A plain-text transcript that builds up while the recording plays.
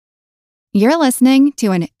You're listening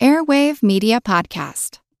to an Airwave Media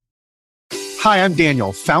Podcast. Hi, I'm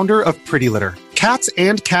Daniel, founder of Pretty Litter. Cats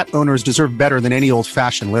and cat owners deserve better than any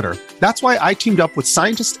old-fashioned litter. That's why I teamed up with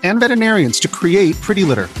scientists and veterinarians to create Pretty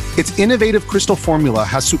Litter. Its innovative crystal formula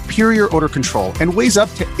has superior odor control and weighs up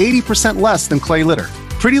to 80% less than clay litter.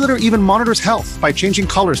 Pretty Litter even monitors health by changing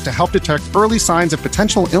colors to help detect early signs of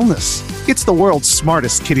potential illness. It's the world's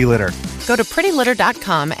smartest kitty litter. Go to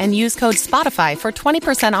prettylitter.com and use code SPOTIFY for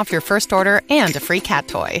 20% off your first order and a free cat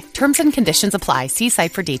toy. Terms and conditions apply. See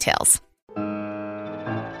site for details.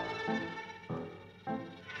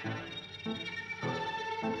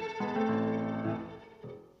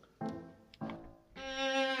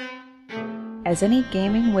 As any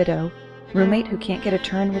gaming widow, roommate who can't get a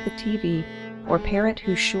turn with the TV, or parent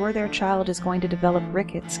who's sure their child is going to develop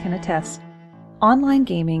rickets can attest, online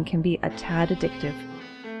gaming can be a tad addictive.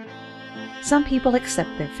 Some people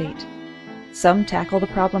accept their fate. Some tackle the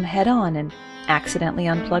problem head-on and accidentally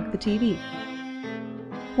unplug the TV.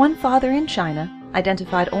 One father in China,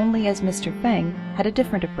 identified only as Mr. Feng, had a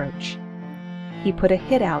different approach. He put a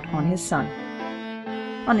hit out on his son.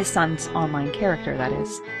 On his son's online character, that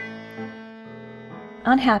is.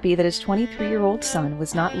 Unhappy that his 23-year-old son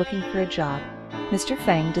was not looking for a job, Mr.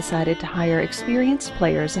 Feng decided to hire experienced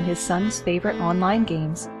players in his son's favorite online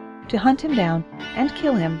games to hunt him down and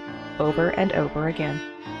kill him over and over again.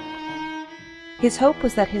 His hope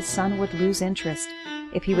was that his son would lose interest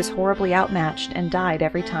if he was horribly outmatched and died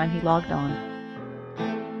every time he logged on.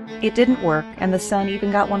 It didn't work, and the son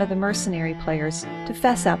even got one of the mercenary players to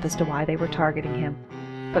fess up as to why they were targeting him.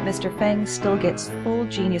 But Mr. Feng still gets full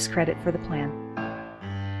genius credit for the plan.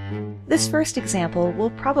 This first example will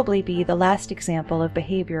probably be the last example of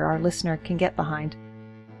behavior our listener can get behind.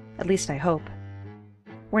 At least I hope.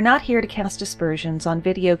 We're not here to cast aspersions on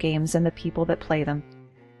video games and the people that play them.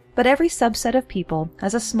 But every subset of people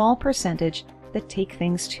has a small percentage that take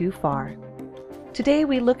things too far. Today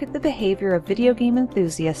we look at the behavior of video game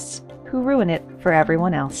enthusiasts who ruin it for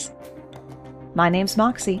everyone else. My name's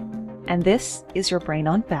Moxie, and this is your Brain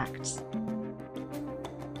on Facts.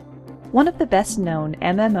 One of the best-known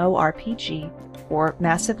MMORPG, or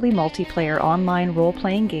massively multiplayer online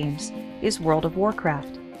role-playing games, is World of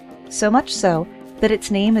Warcraft. So much so that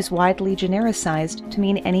its name is widely genericized to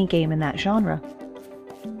mean any game in that genre.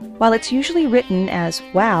 While it's usually written as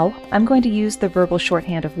WoW, I'm going to use the verbal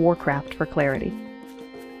shorthand of Warcraft for clarity.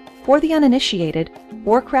 For the uninitiated,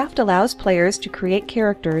 Warcraft allows players to create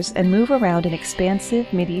characters and move around an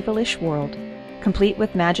expansive medieval-ish world, complete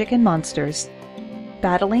with magic and monsters,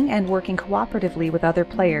 battling and working cooperatively with other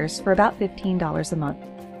players for about $15 a month.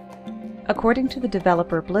 According to the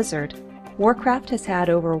developer Blizzard, Warcraft has had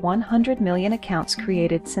over 100 million accounts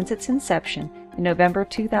created since its inception in November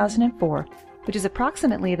 2004, which is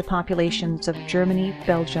approximately the populations of Germany,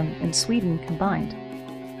 Belgium, and Sweden combined.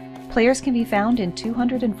 Players can be found in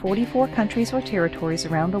 244 countries or territories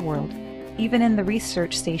around the world, even in the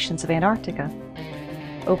research stations of Antarctica.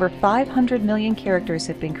 Over 500 million characters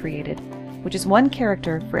have been created, which is one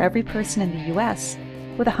character for every person in the US,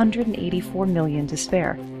 with 184 million to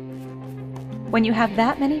spare. When you have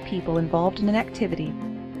that many people involved in an activity,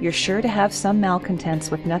 you're sure to have some malcontents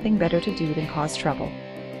with nothing better to do than cause trouble.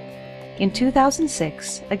 In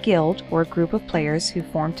 2006, a guild, or a group of players who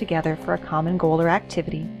formed together for a common goal or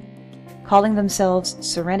activity, calling themselves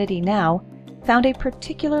Serenity Now, found a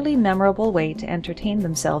particularly memorable way to entertain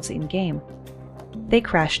themselves in-game. They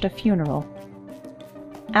crashed a funeral.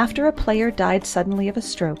 After a player died suddenly of a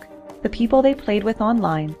stroke, the people they played with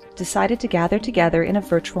online decided to gather together in a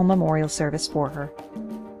virtual memorial service for her.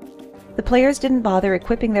 The players didn't bother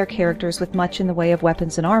equipping their characters with much in the way of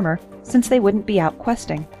weapons and armor, since they wouldn't be out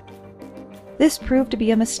questing. This proved to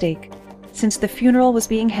be a mistake, since the funeral was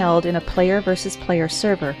being held in a player-versus-player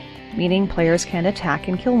server, meaning players can attack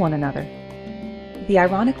and kill one another. The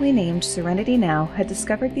ironically named Serenity Now had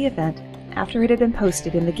discovered the event after it had been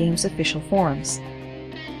posted in the game's official forums.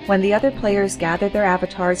 When the other players gathered their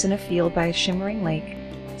avatars in a field by a shimmering lake,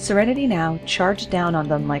 Serenity Now charged down on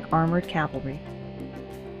them like armored cavalry.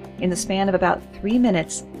 In the span of about 3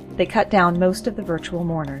 minutes, they cut down most of the virtual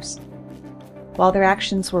mourners. While their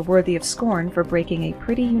actions were worthy of scorn for breaking a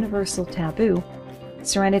pretty universal taboo,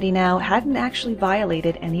 Serenity Now hadn't actually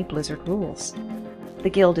violated any Blizzard rules. The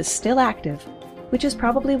guild is still active, which is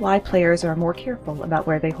probably why players are more careful about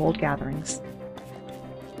where they hold gatherings.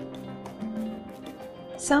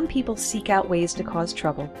 Some people seek out ways to cause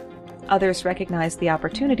trouble. Others recognize the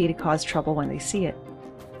opportunity to cause trouble when they see it.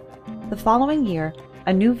 The following year,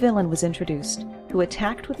 a new villain was introduced, who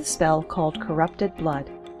attacked with a spell called Corrupted Blood,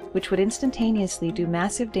 which would instantaneously do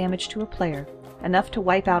massive damage to a player, enough to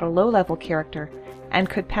wipe out a low-level character, and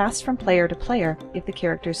could pass from player to player if the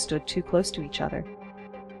characters stood too close to each other.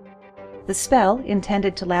 The spell,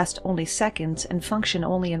 intended to last only seconds and function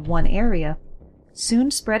only in one area,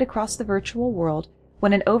 soon spread across the virtual world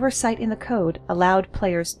when an oversight in the code allowed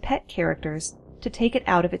players' pet characters to take it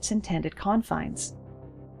out of its intended confines.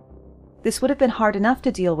 This would have been hard enough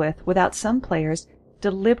to deal with without some players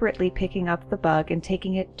deliberately picking up the bug and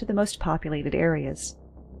taking it to the most populated areas.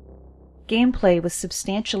 Gameplay was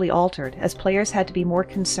substantially altered, as players had to be more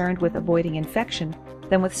concerned with avoiding infection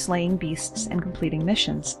than with slaying beasts and completing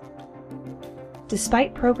missions.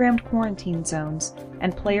 Despite programmed quarantine zones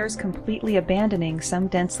and players completely abandoning some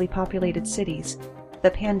densely populated cities,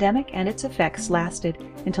 the pandemic and its effects lasted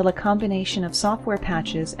until a combination of software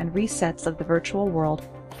patches and resets of the virtual world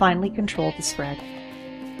finally controlled the spread.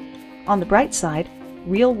 On the bright side,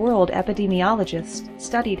 real-world epidemiologists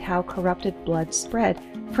studied how corrupted blood spread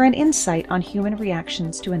for an insight on human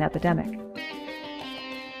reactions to an epidemic.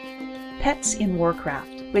 Pets in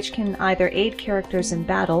Warcraft, which can either aid characters in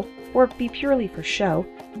battle or be purely for show,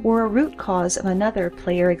 were a root cause of another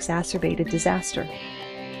player-exacerbated disaster.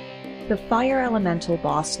 The fire elemental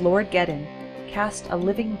boss Lord Geddon cast a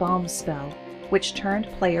living bomb spell, which turned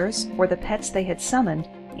players or the pets they had summoned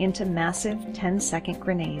into massive 10-second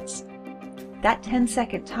grenades. That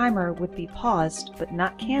 10-second timer would be paused but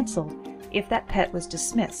not cancelled if that pet was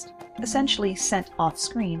dismissed, essentially sent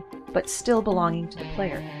off-screen, but still belonging to the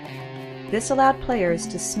player. This allowed players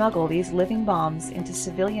to smuggle these living bombs into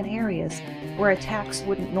civilian areas where attacks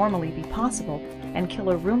wouldn't normally be possible and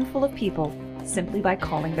kill a room full of people simply by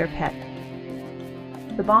calling their pet.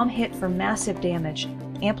 The bomb hit for massive damage,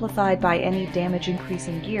 amplified by any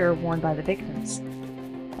damage-increasing gear worn by the victims.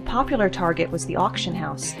 A popular target was the auction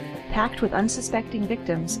house, packed with unsuspecting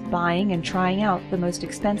victims buying and trying out the most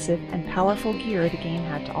expensive and powerful gear the game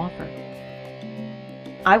had to offer.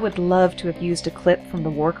 I would love to have used a clip from the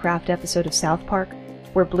Warcraft episode of South Park,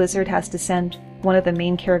 where Blizzard has to send one of the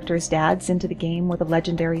main character's dads into the game with a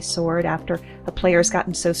legendary sword after a player's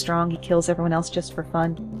gotten so strong he kills everyone else just for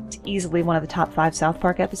fun. It's easily one of the top 5 South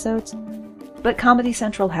Park episodes. But Comedy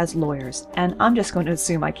Central has lawyers, and I'm just going to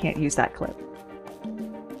assume I can't use that clip.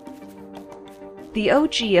 The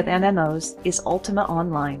OG of MMOs is Ultima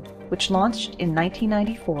Online, which launched in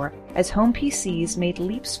 1994 as home PCs made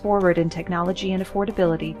leaps forward in technology and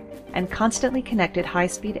affordability, and constantly connected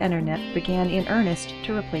high-speed internet began in earnest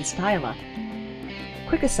to replace dial-up.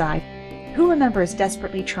 Quick aside, who remembers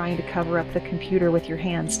desperately trying to cover up the computer with your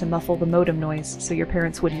hands to muffle the modem noise so your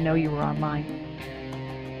parents wouldn't know you were online?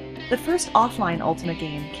 The first offline Ultima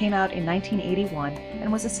game came out in 1981 and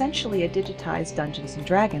was essentially a digitized Dungeons &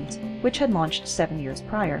 Dragons, which had launched 7 years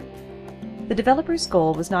prior. The developer's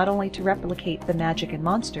goal was not only to replicate the magic and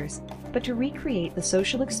monsters, but to recreate the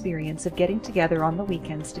social experience of getting together on the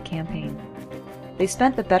weekends to campaign. They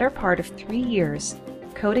spent the better part of 3 years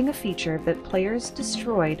coding a feature that players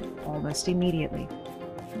destroyed almost immediately.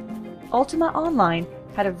 Ultima Online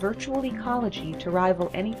had a virtual ecology to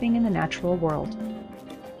rival anything in the natural world.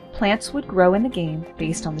 Plants would grow in the game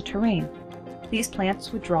based on the terrain. These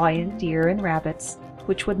plants would draw in deer and rabbits,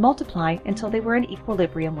 which would multiply until they were in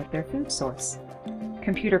equilibrium with their food source.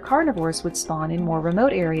 Computer carnivores would spawn in more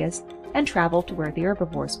remote areas and travel to where the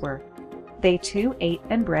herbivores were. They too ate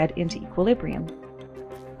and bred into equilibrium.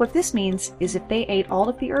 What this means is if they ate all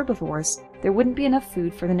of the herbivores, there wouldn't be enough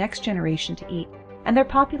food for the next generation to eat, and their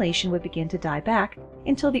population would begin to die back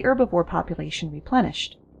until the herbivore population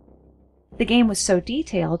replenished. The game was so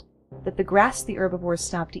detailed that the grass the herbivores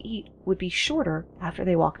stopped to eat would be shorter after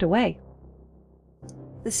they walked away.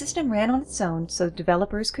 The system ran on its own so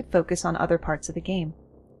developers could focus on other parts of the game.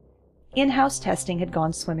 In-house testing had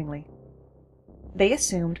gone swimmingly. They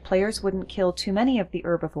assumed players wouldn't kill too many of the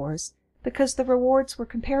herbivores because the rewards were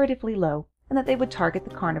comparatively low and that they would target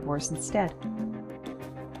the carnivores instead.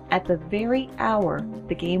 At the very hour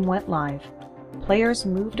the game went live, players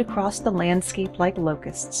moved across the landscape like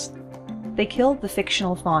locusts. They killed the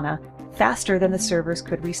fictional fauna faster than the servers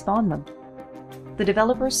could respawn them. The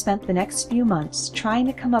developers spent the next few months trying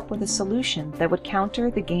to come up with a solution that would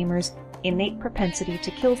counter the gamer's innate propensity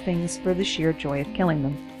to kill things for the sheer joy of killing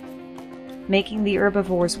them. Making the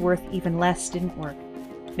herbivores worth even less didn't work.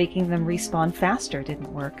 Making them respawn faster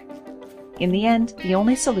didn't work. In the end, the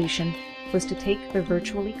only solution was to take the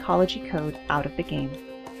virtual ecology code out of the game.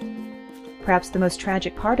 Perhaps the most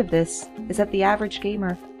tragic part of this is that the average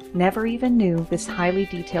gamer never even knew this highly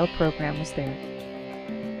detailed program was there.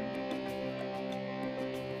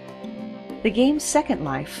 The game's Second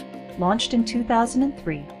Life, launched in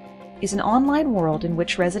 2003, is an online world in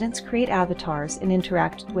which residents create avatars and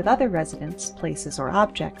interact with other residents, places, or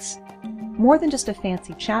objects. More than just a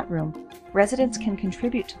fancy chat room, residents can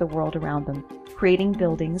contribute to the world around them, creating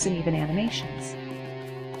buildings and even animations.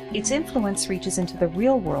 Its influence reaches into the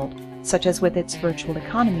real world, such as with its virtual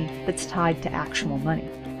economy that's tied to actual money.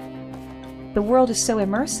 The world is so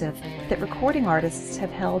immersive that recording artists have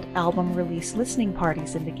held album release listening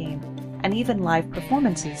parties in the game, and even live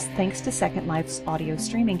performances thanks to Second Life's audio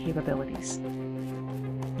streaming capabilities.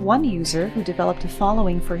 One user who developed a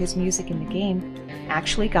following for his music in the game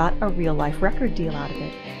actually got a real-life record deal out of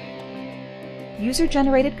it.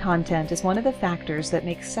 User-generated content is one of the factors that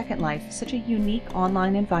makes Second Life such a unique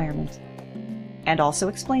online environment, and also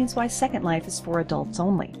explains why Second Life is for adults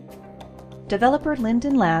only. Developer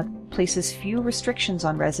Linden Lab places few restrictions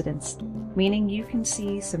on residents, meaning you can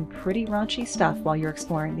see some pretty raunchy stuff while you're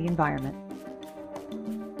exploring the environment.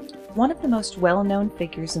 One of the most well-known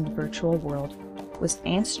figures in the virtual world was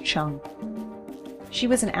Ance Chung. She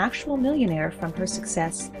was an actual millionaire from her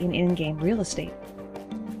success in in-game real estate.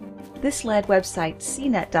 This led website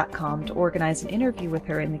CNET.com to organize an interview with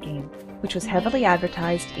her in the game, which was heavily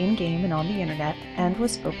advertised in-game and on the internet, and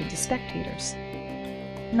was open to spectators.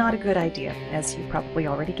 Not a good idea, as you probably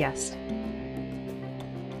already guessed.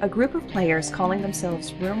 A group of players calling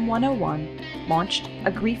themselves Room 101 launched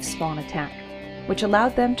a grief spawn attack, which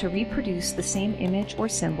allowed them to reproduce the same image or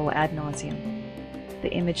symbol ad nauseum.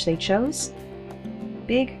 The image they chose?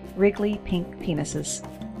 Big, wriggly pink penises.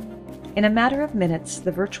 In a matter of minutes,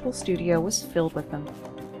 the virtual studio was filled with them.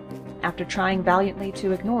 After trying valiantly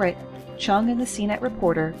to ignore it, Chung and the CNET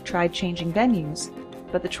reporter tried changing venues,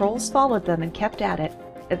 but the trolls followed them and kept at it,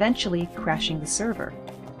 eventually crashing the server.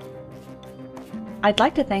 I'd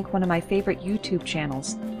like to thank one of my favorite YouTube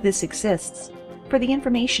channels, This Exists, for the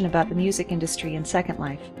information about the music industry in Second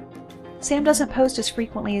Life. Sam doesn't post as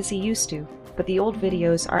frequently as he used to, but the old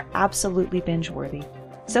videos are absolutely binge-worthy.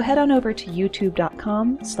 So head on over to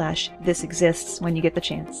youtube.com/thisexists when you get the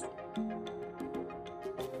chance.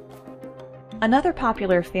 Another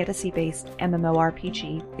popular fantasy-based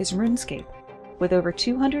MMORPG is RuneScape, with over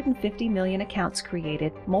 250 million accounts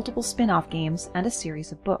created, multiple spin-off games, and a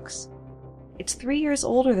series of books. It's 3 years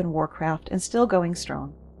older than Warcraft and still going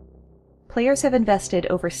strong. Players have invested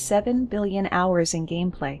over 7 billion hours in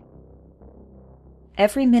gameplay.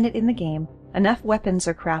 Every minute in the game, enough weapons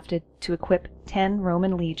are crafted to equip 10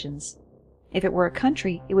 Roman legions. If it were a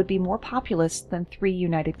country, it would be more populous than 3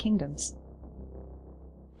 United Kingdoms.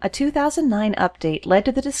 A 2009 update led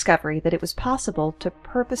to the discovery that it was possible to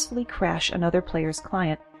purposefully crash another player's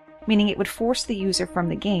client, meaning it would force the user from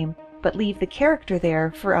the game, but leave the character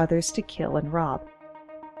there for others to kill and rob.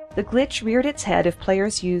 The glitch reared its head if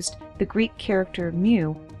players used the Greek character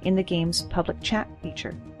mu in the game's public chat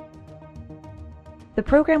feature. The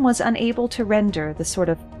program was unable to render the sort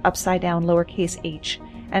of upside-down lowercase h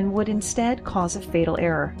and would instead cause a fatal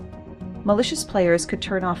error. Malicious players could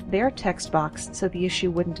turn off their text box so the issue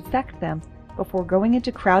wouldn't affect them before going into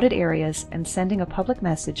crowded areas and sending a public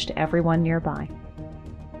message to everyone nearby.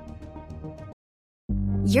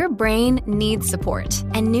 Your brain needs support,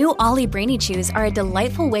 and new Ollie Brainy Chews are a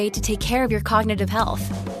delightful way to take care of your cognitive health.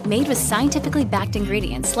 Made with scientifically backed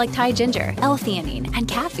ingredients like Thai ginger, L-theanine, and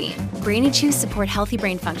caffeine, Brainy Chews support healthy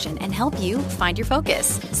brain function and help you find your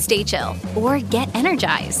focus, stay chill, or get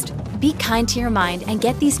energized. Be kind to your mind and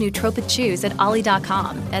get these nootropic chews at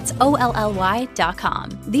ollie.com. That's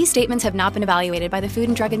OLLY.com. These statements have not been evaluated by the Food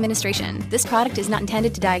and Drug Administration. This product is not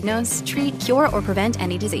intended to diagnose, treat, cure, or prevent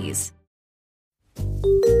any disease.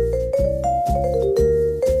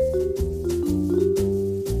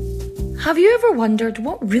 Have you ever wondered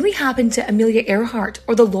what really happened to Amelia Earhart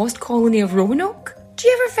or the lost colony of Roanoke? Do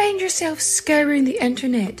you ever find yourself scouring the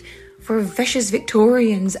internet for vicious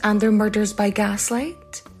Victorians and their murders by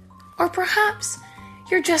gaslight? Or perhaps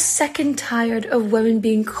you're just sick and tired of women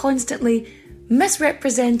being constantly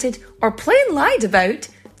misrepresented or plain lied about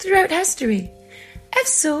throughout history? If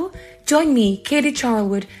so, join me, Katie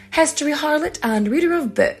Charlwood, history harlot and reader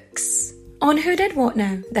of books, on Who Did What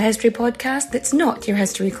Now, the history podcast that's not your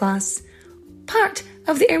history class. Part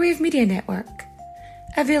of the Airwave Media Network.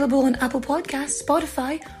 Available on Apple Podcasts,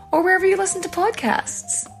 Spotify, or wherever you listen to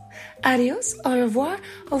podcasts. Adios, au revoir,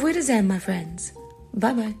 au revoir, my friends.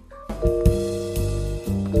 Bye-bye.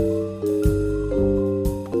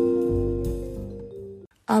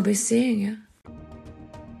 I'll be seeing you.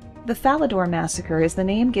 The Falador Massacre is the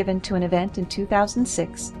name given to an event in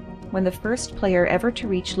 2006 when the first player ever to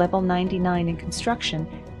reach level 99 in construction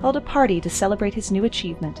held a party to celebrate his new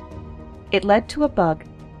achievement. It led to a bug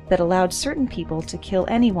that allowed certain people to kill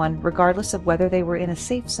anyone regardless of whether they were in a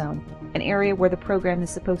safe zone, an area where the program is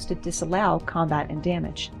supposed to disallow combat and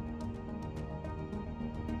damage.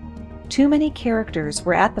 Too many characters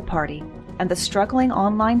were at the party, and the struggling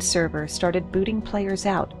online server started booting players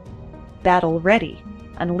out, battle ready,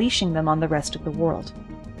 unleashing them on the rest of the world.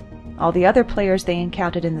 All the other players they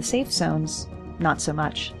encountered in the safe zones, not so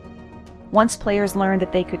much. Once players learned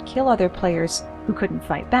that they could kill other players who couldn't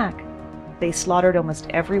fight back, they slaughtered almost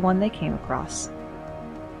everyone they came across.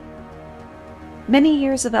 Many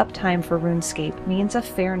years of uptime for RuneScape means a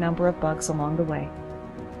fair number of bugs along the way.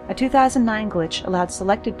 A 2009 glitch allowed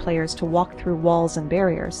selected players to walk through walls and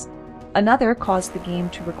barriers. Another caused the game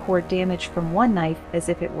to record damage from one knife as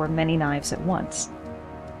if it were many knives at once.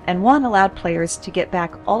 And one allowed players to get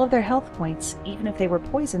back all of their health points even if they were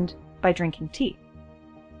poisoned by drinking tea.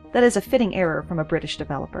 That is a fitting error from a British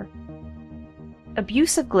developer.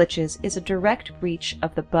 Abuse of glitches is a direct breach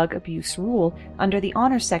of the bug abuse rule under the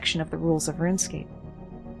honor section of the rules of RuneScape.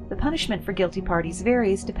 The punishment for guilty parties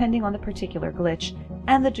varies depending on the particular glitch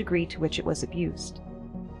and the degree to which it was abused.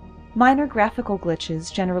 Minor graphical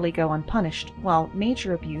glitches generally go unpunished, while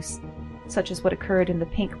major abuse, such as what occurred in the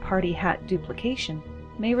pink party hat duplication,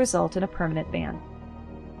 may result in a permanent ban.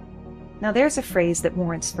 Now there's a phrase that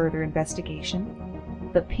warrants further investigation: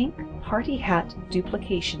 the pink party hat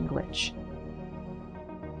duplication glitch.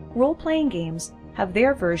 Role-playing games have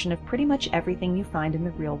their version of pretty much everything you find in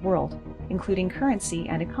the real world, including currency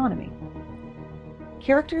and economy.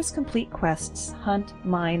 Characters complete quests, hunt,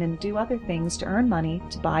 mine, and do other things to earn money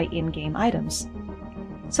to buy in-game items.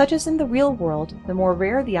 Such as in the real world, the more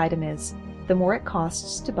rare the item is, the more it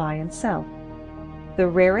costs to buy and sell. The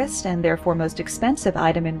rarest and therefore most expensive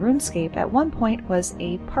item in RuneScape at one point was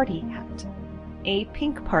a party hat. A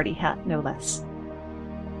pink party hat, no less.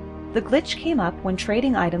 The glitch came up when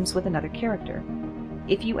trading items with another character.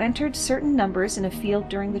 If you entered certain numbers in a field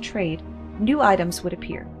during the trade, new items would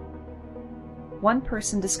appear. One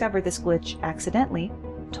person discovered this glitch accidentally,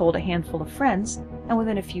 told a handful of friends, and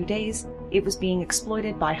within a few days, it was being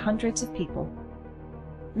exploited by hundreds of people.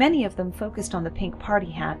 Many of them focused on the pink party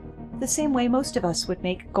hat, the same way most of us would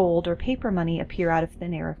make gold or paper money appear out of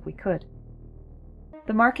thin air if we could.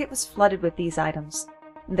 The market was flooded with these items,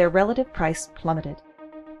 and their relative price plummeted.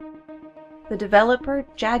 The developer,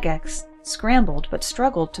 Jagex, scrambled but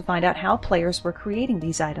struggled to find out how players were creating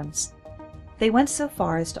these items. They went so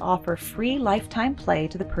far as to offer free lifetime play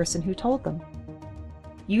to the person who told them.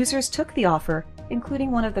 Users took the offer,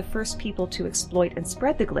 including one of the first people to exploit and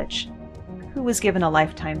spread the glitch, who was given a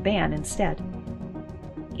lifetime ban instead.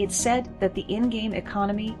 It's said that the in-game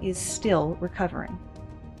economy is still recovering.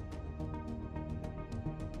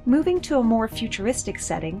 Moving to a more futuristic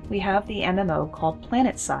setting, we have the MMO called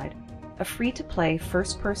PlanetSide, a free-to-play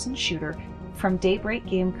first-person shooter from Daybreak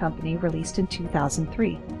Game Company released in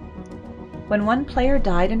 2003. When one player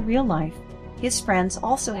died in real life, his friends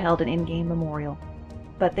also held an in-game memorial,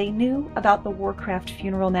 but they knew about the Warcraft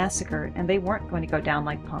funeral massacre and they weren't going to go down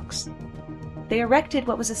like punks. They erected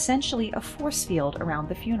what was essentially a force field around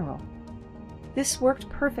the funeral. This worked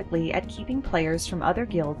perfectly at keeping players from other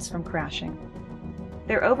guilds from crashing.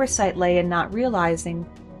 Their oversight lay in not realizing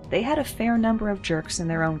they had a fair number of jerks in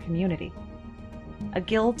their own community. A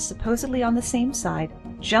guild supposedly on the same side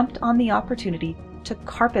jumped on the opportunity to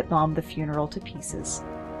carpet bomb the funeral to pieces.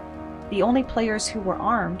 The only players who were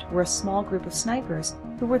armed were a small group of snipers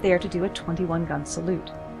who were there to do a 21-gun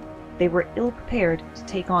salute. They were ill-prepared to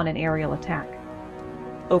take on an aerial attack.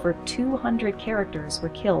 Over 200 characters were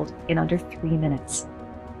killed in under 3 minutes.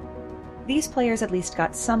 These players at least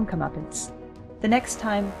got some comeuppance. The next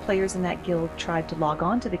time players in that guild tried to log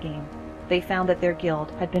on to the game, they found that their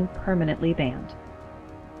guild had been permanently banned.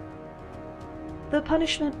 The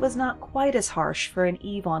punishment was not quite as harsh for an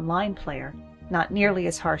EVE Online player, not nearly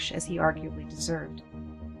as harsh as he arguably deserved.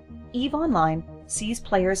 EVE Online sees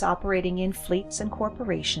players operating in fleets and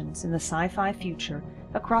corporations in the sci-fi future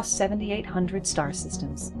across 7,800 star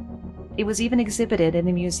systems. It was even exhibited in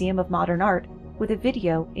the Museum of Modern Art with a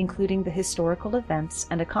video including the historical events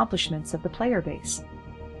and accomplishments of the player base.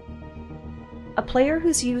 A player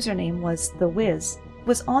whose username was The Wiz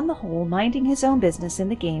was on the whole minding his own business in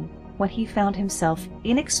the game when he found himself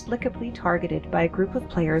inexplicably targeted by a group of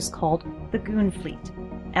players called the Goon Fleet,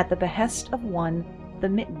 at the behest of one, the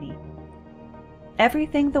Mittany.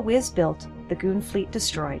 Everything the Wiz built, the Goon Fleet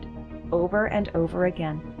destroyed, over and over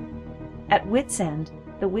again. At wit's end,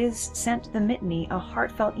 the Wiz sent the Mittany a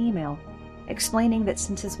heartfelt email explaining that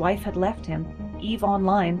since his wife had left him, EVE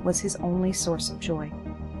Online was his only source of joy.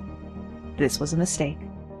 This was a mistake.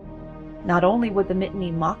 Not only would the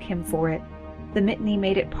Mittany mock him for it, the Mittany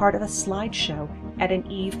made it part of a slideshow at an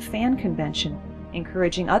EVE fan convention,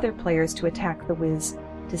 encouraging other players to attack the Wiz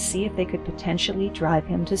to see if they could potentially drive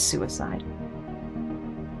him to suicide.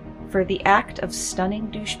 For the act of stunning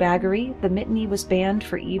douchebaggery, the Mittany was banned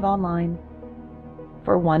for EVE Online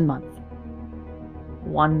for 1 month.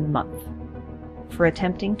 1 month. For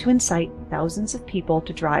attempting to incite thousands of people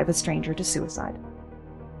to drive a stranger to suicide.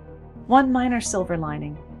 One minor silver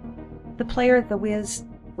lining. The player, The Wiz,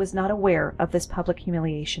 was not aware of this public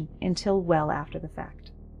humiliation until well after the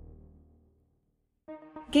fact.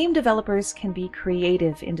 Game developers can be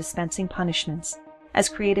creative in dispensing punishments, as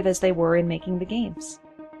creative as they were in making the games.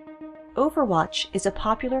 Overwatch is a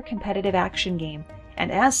popular competitive action game,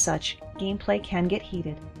 and as such, gameplay can get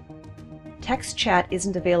heated. Text chat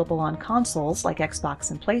isn't available on consoles like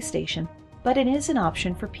Xbox and PlayStation, but it is an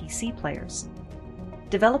option for PC players.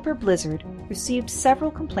 Developer Blizzard received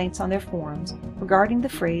several complaints on their forums regarding the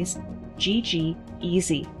phrase GG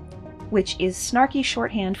Easy, which is snarky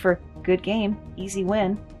shorthand for good game, easy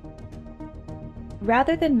win.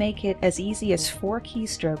 Rather than make it as easy as 4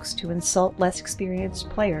 keystrokes to insult less experienced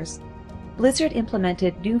players, Blizzard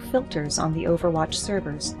implemented new filters on the Overwatch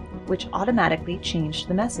servers, which automatically changed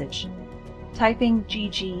the message. Typing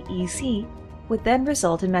GG would then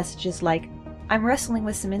result in messages like, "I'm wrestling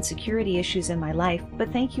with some insecurity issues in my life,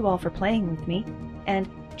 but thank you all for playing with me," and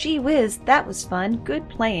 "Gee whiz, that was fun, good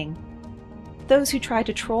playing." Those who try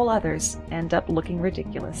to troll others end up looking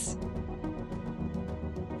ridiculous.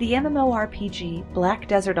 The MMORPG Black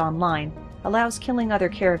Desert Online allows killing other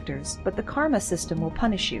characters, but the karma system will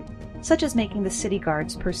punish you, such as making the city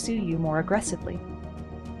guards pursue you more aggressively.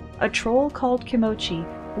 A troll called Kimochi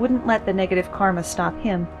wouldn't let the negative karma stop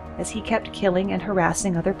him, as he kept killing and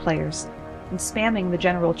harassing other players, and spamming the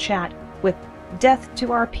general chat with "death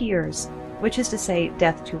to our peers," which is to say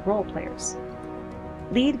death to role players.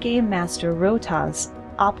 Lead game master Rotaz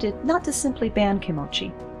opted not to simply ban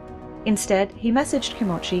Kimochi. Instead, he messaged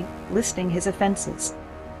Kimochi listing his offenses.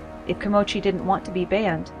 If Kimochi didn't want to be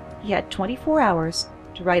banned, he had 24 hours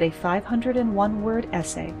to write a 501-word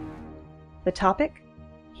essay. The topic?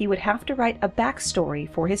 He would have to write a backstory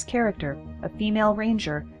for his character, a female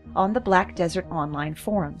ranger, on the Black Desert Online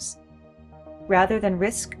forums. Rather than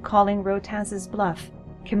risk calling Rotaz's bluff,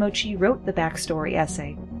 Kimochi wrote the backstory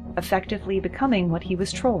essay, effectively becoming what he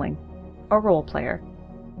was trolling, a role player.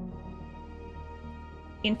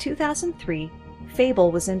 In 2003,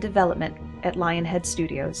 Fable was in development at Lionhead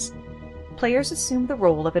Studios. Players assume the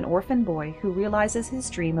role of an orphan boy who realizes his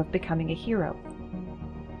dream of becoming a hero.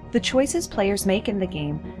 The choices players make in the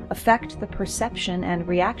game affect the perception and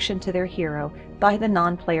reaction to their hero by the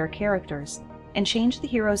non-player characters, and change the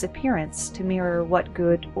hero's appearance to mirror what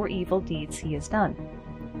good or evil deeds he has done.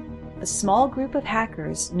 A small group of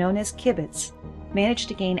hackers, known as Kibits, managed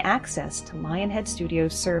to gain access to Lionhead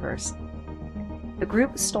Studios servers. The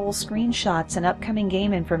group stole screenshots and upcoming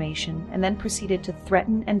game information, and then proceeded to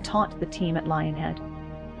threaten and taunt the team at Lionhead.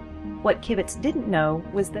 What Kibits didn't know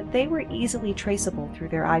was that they were easily traceable through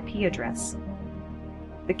their IP address.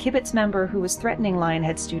 The Kibits member who was threatening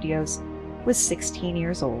Lionhead Studios was 16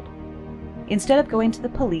 years old. Instead of going to the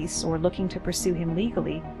police or looking to pursue him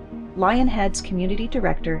legally, Lionhead's community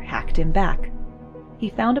director hacked him back. He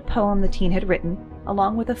found a poem the teen had written,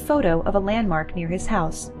 along with a photo of a landmark near his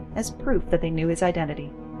house, as proof that they knew his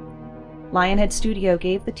identity. Lionhead Studio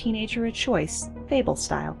gave the teenager a choice, Fable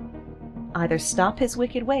style. Either stop his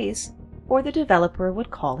wicked ways, or the developer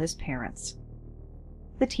would call his parents.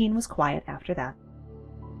 The teen was quiet after that.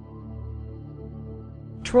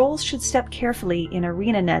 Trolls should step carefully in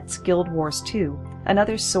ArenaNet's Guild Wars 2,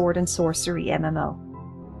 another sword and sorcery MMO.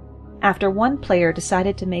 After one player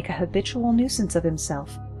decided to make a habitual nuisance of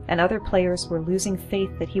himself, and other players were losing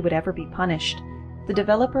faith that he would ever be punished, the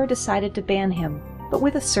developer decided to ban him, but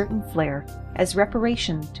with a certain flair, as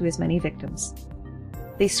reparation to his many victims.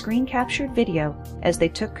 They screen captured video as they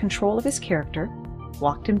took control of his character,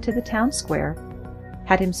 walked him to the town square,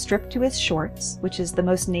 had him stripped to his shorts, which is the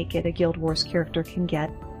most naked a Guild Wars character can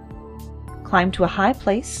get, climbed to a high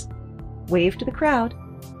place, waved to the crowd,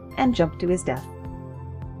 and jumped to his death.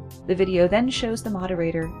 The video then shows the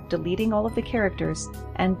moderator deleting all of the characters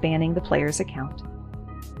and banning the player's account.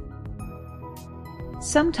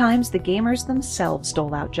 Sometimes the gamers themselves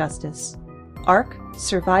dole out justice. Ark: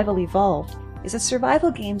 Survival Evolved is a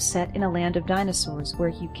survival game set in a land of dinosaurs where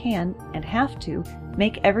you can, and have to,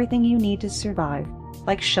 make everything you need to survive,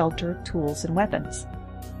 like shelter, tools, and weapons.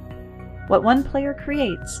 What one player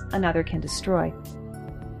creates, another can destroy.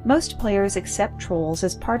 Most players accept trolls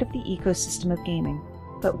as part of the ecosystem of gaming,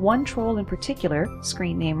 but one troll in particular,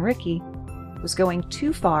 screen name Ricky, was going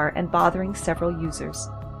too far and bothering several users.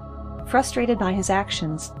 Frustrated by his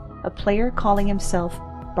actions, a player calling himself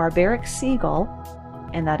Barbaric Seagull,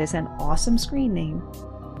 and that is an awesome screen name,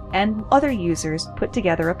 and other users put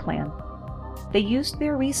together a plan. They used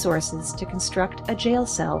their resources to construct a jail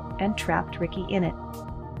cell and trapped Ricky in it.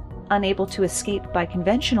 Unable to escape by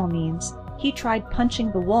conventional means, he tried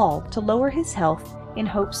punching the wall to lower his health in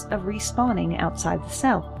hopes of respawning outside the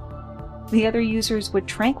cell. The other users would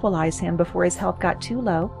tranquilize him before his health got too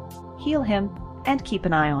low, heal him, and keep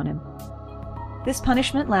an eye on him. This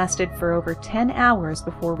punishment lasted for over 10 hours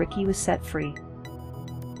before Ricky was set free.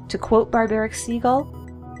 To quote Barbaric Seagull,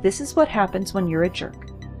 "This is what happens when you're a jerk.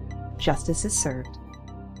 Justice is served."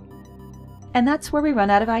 And that's where we run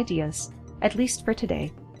out of ideas, at least for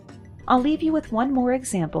today. I'll leave you with one more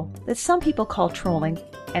example that some people call trolling,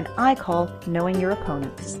 and I call knowing your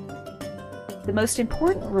opponents. The most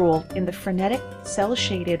important rule in the frenetic,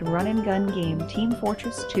 cel-shaded run-and-gun game Team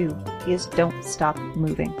Fortress 2 is don't stop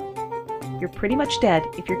moving. You're pretty much dead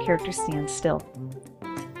if your character stands still.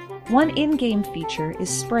 One in-game feature is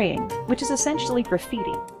spraying, which is essentially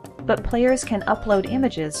graffiti, but players can upload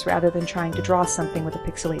images rather than trying to draw something with a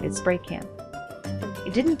pixelated spray can.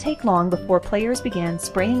 It didn't take long before players began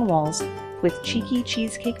spraying walls with cheeky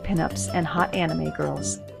cheesecake pinups and hot anime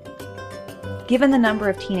girls. Given the number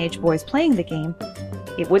of teenage boys playing the game,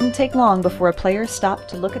 it wouldn't take long before a player stopped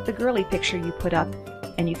to look at the girly picture you put up,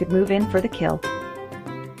 and you could move in for the kill.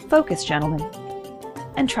 Focus, gentlemen,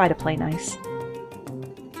 and try to play nice.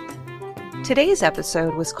 Today's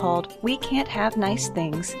episode was called We Can't Have Nice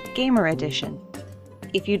Things, Gamer Edition.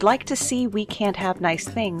 If you'd like to see We Can't Have Nice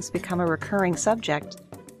Things become a recurring subject,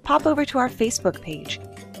 pop over to our Facebook page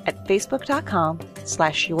at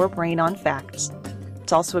facebook.com/yourbrainonfacts.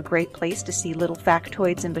 It's also a great place to see little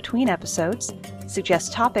factoids in between episodes,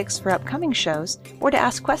 suggest topics for upcoming shows, or to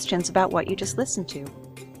ask questions about what you just listened to.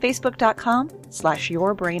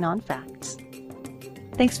 facebook.com/yourbrainonfacts.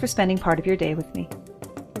 Thanks for spending part of your day with me.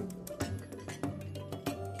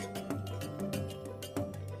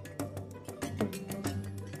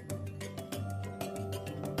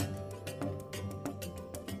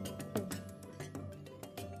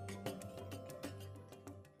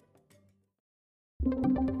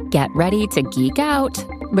 Get ready to geek out.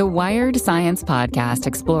 The Wired Science Podcast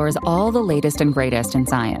explores all the latest and greatest in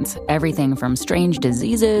science. Everything from strange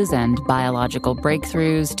diseases and biological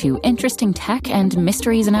breakthroughs to interesting tech and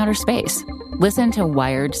mysteries in outer space. Listen to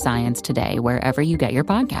Wired Science today wherever you get your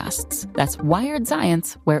podcasts. That's Wired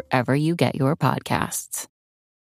Science wherever you get your podcasts.